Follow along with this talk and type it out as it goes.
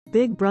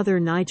Big Brother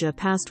Naija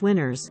past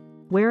winners,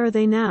 where are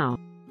they now?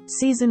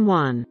 Season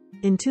 1.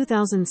 In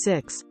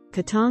 2006,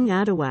 Katung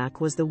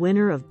Aduwak was the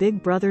winner of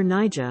Big Brother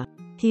Naija.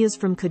 He is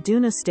from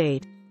Kaduna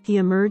State. He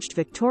emerged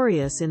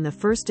victorious in the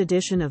first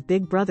edition of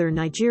Big Brother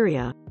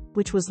Nigeria,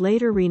 which was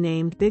later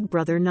renamed Big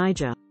Brother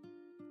Naija.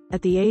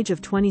 At the age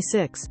of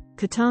 26,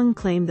 Katung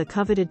claimed the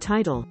coveted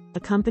title,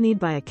 accompanied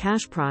by a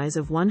cash prize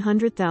of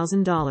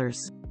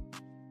 $100,000.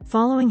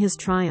 Following his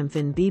triumph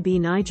in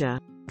BB Naija,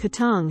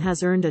 Katung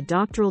has earned a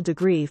doctoral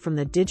degree from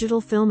the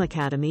Digital Film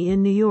Academy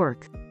in New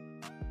York.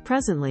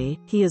 Presently,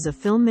 he is a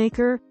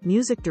filmmaker,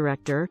 music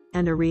director,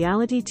 and a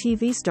reality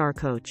TV star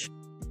coach.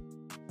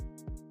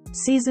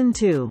 Season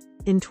 2.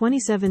 In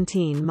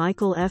 2017,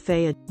 Micheal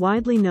Efe,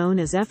 widely known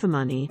as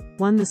Efemoney,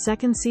 won the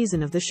second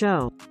season of the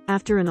show.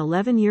 After an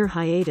 11-year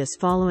hiatus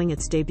following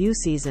its debut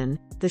season,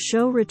 the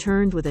show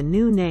returned with a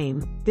new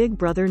name, Big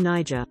Brother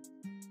Naija.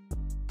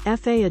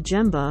 Efe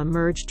Ejeba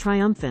emerged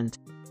triumphant.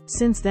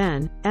 Since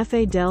then,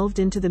 Efe delved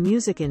into the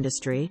music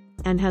industry,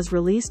 and has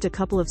released a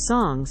couple of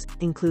songs,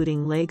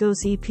 including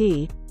Lagos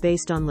EP,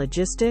 based on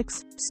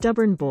Logistics,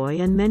 Stubborn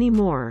Boy and many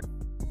more.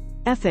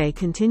 Efe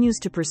continues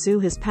to pursue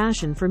his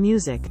passion for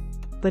music,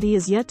 but he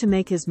is yet to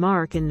make his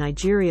mark in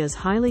Nigeria's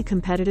highly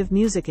competitive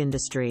music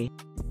industry.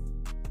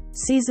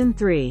 Season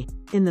 3.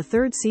 In the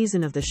third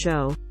season of the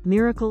show,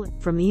 Micheal,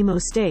 from Imo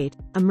State,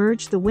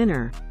 emerged the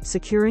winner,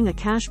 securing a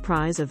cash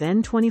prize of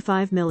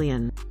N25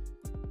 million.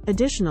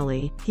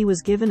 Additionally, he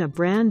was given a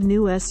brand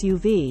new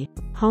SUV,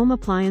 home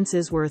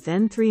appliances worth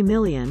N3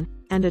 million,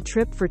 and a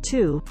trip for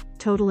two,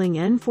 totaling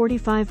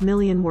N45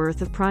 million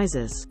worth of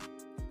prizes.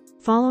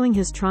 Following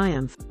his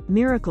triumph,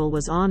 Micheal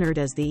was honored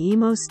as the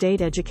Imo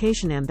State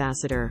Education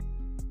Ambassador.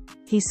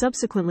 He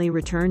subsequently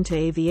returned to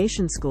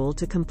aviation school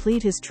to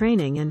complete his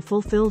training and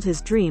fulfilled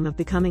his dream of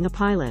becoming a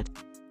pilot.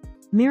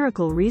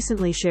 Micheal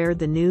recently shared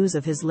the news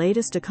of his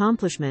latest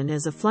accomplishment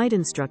as a flight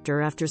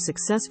instructor after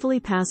successfully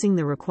passing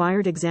the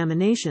required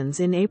examinations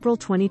in April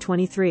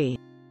 2023.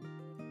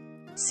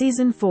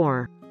 Season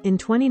 4. In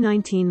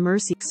 2019,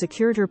 Mercy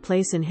secured her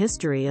place in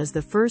history as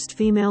the first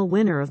female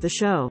winner of the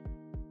show.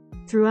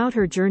 Throughout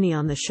her journey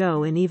on the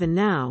show and even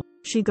now,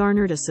 she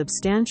garnered a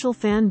substantial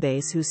fan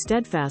base who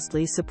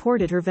steadfastly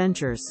supported her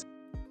ventures.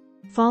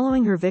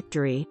 Following her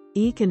victory,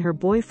 Ike and her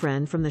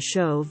boyfriend from the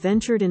show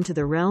ventured into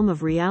the realm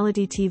of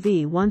reality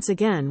TV once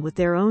again with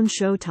their own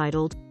show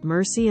titled,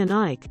 Mercy and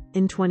Ike,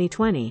 in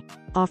 2020,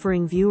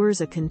 offering viewers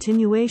a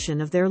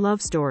continuation of their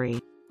love story.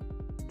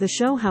 The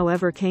show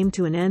however came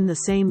to an end the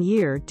same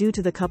year due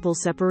to the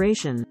couple's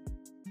separation.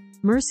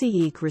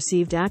 Mercy Ike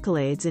received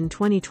accolades in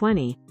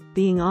 2020,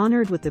 being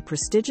honored with the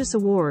prestigious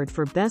award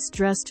for Best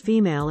Dressed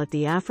Female at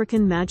the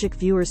African Magic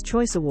Viewers'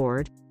 Choice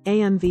Award,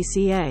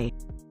 AMVCA.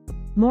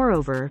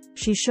 Moreover,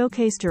 she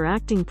showcased her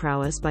acting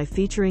prowess by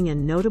featuring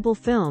in notable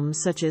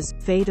films such as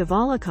Fate of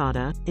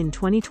Alakada in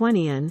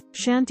 2020 and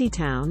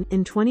Shantytown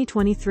in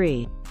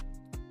 2023.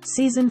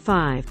 Season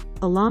 5.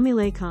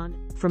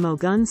 Olamilekan, from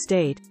Ogun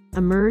State,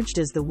 emerged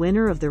as the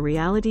winner of the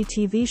reality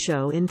TV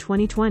show in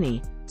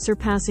 2020,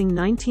 surpassing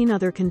 19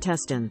 other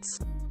contestants.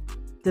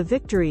 The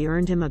victory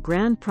earned him a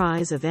grand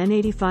prize of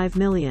N85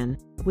 million,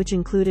 which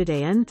included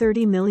a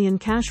N30 million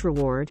cash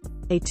reward,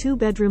 a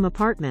two-bedroom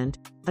apartment,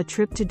 a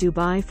trip to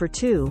Dubai for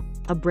two,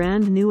 a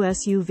brand new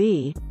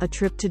SUV, a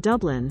trip to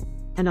Dublin,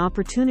 an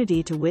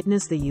opportunity to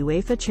witness the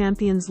UEFA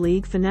Champions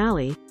League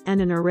finale,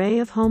 and an array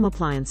of home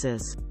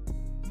appliances.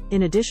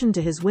 In addition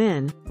to his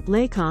win,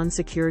 Lekan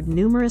secured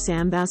numerous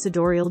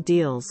ambassadorial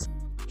deals.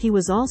 He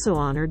was also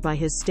honored by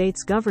his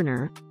state's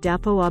governor,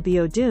 Dapo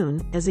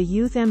Abiodun, as a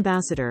youth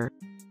ambassador.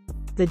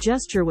 The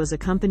gesture was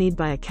accompanied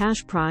by a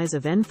cash prize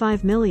of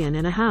N5 million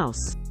and a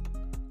house.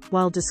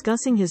 While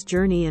discussing his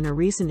journey in a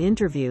recent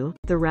interview,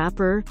 the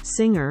rapper,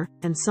 singer,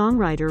 and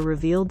songwriter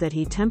revealed that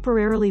he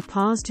temporarily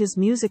paused his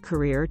music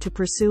career to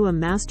pursue a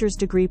master's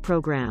degree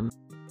program.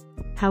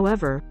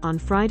 However, on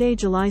Friday,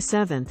 July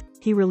 7,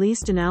 he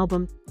released an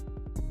album.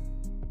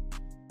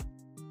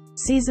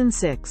 Season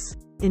 6.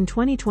 In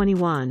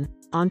 2021,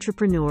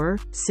 entrepreneur,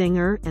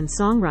 singer, and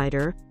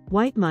songwriter,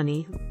 White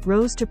Money,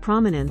 rose to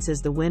prominence as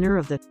the winner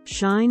of the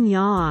Shine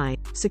Ya Eye,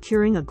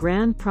 securing a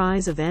grand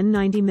prize of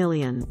N90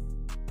 million.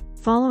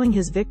 Following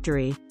his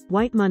victory,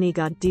 White Money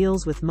got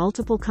deals with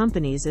multiple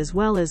companies as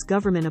well as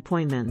government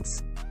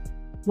appointments.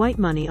 White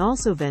Money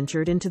also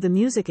ventured into the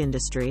music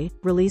industry,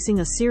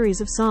 releasing a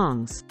series of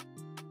songs.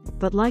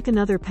 But like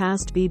another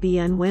past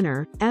BBN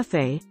winner,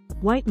 Efe,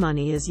 White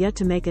Money is yet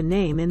to make a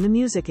name in the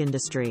music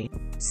industry.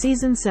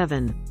 Season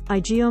 7.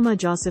 Ijeoma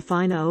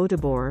Josefina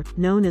Odubor,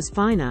 known as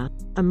Fina,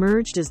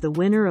 emerged as the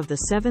winner of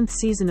the 7th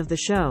season of the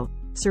show,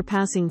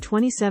 surpassing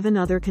 27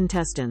 other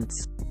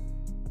contestants.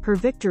 Her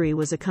victory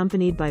was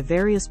accompanied by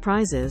various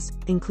prizes,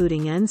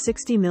 including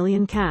N60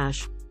 million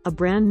cash, a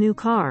brand new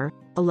car,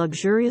 a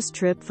luxurious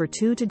trip for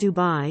two to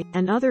Dubai,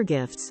 and other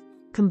gifts,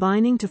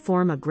 combining to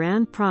form a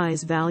grand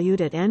prize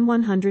valued at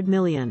N100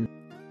 million.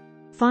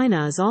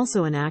 Fina is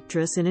also an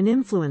actress and an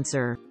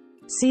influencer.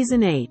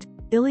 Season 8.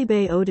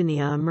 Ilibe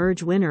Odenia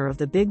emerge winner of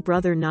the Big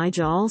Brother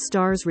Naija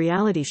All-Stars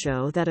reality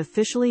show that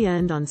officially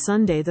end on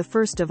Sunday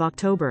 1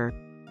 October.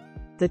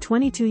 The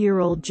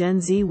 22-year-old Gen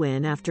Z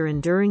win after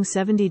enduring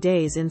 70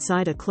 days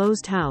inside a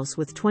closed house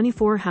with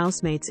 24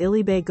 housemates.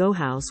 Ilibe go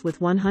house with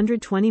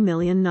 120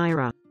 million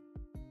naira.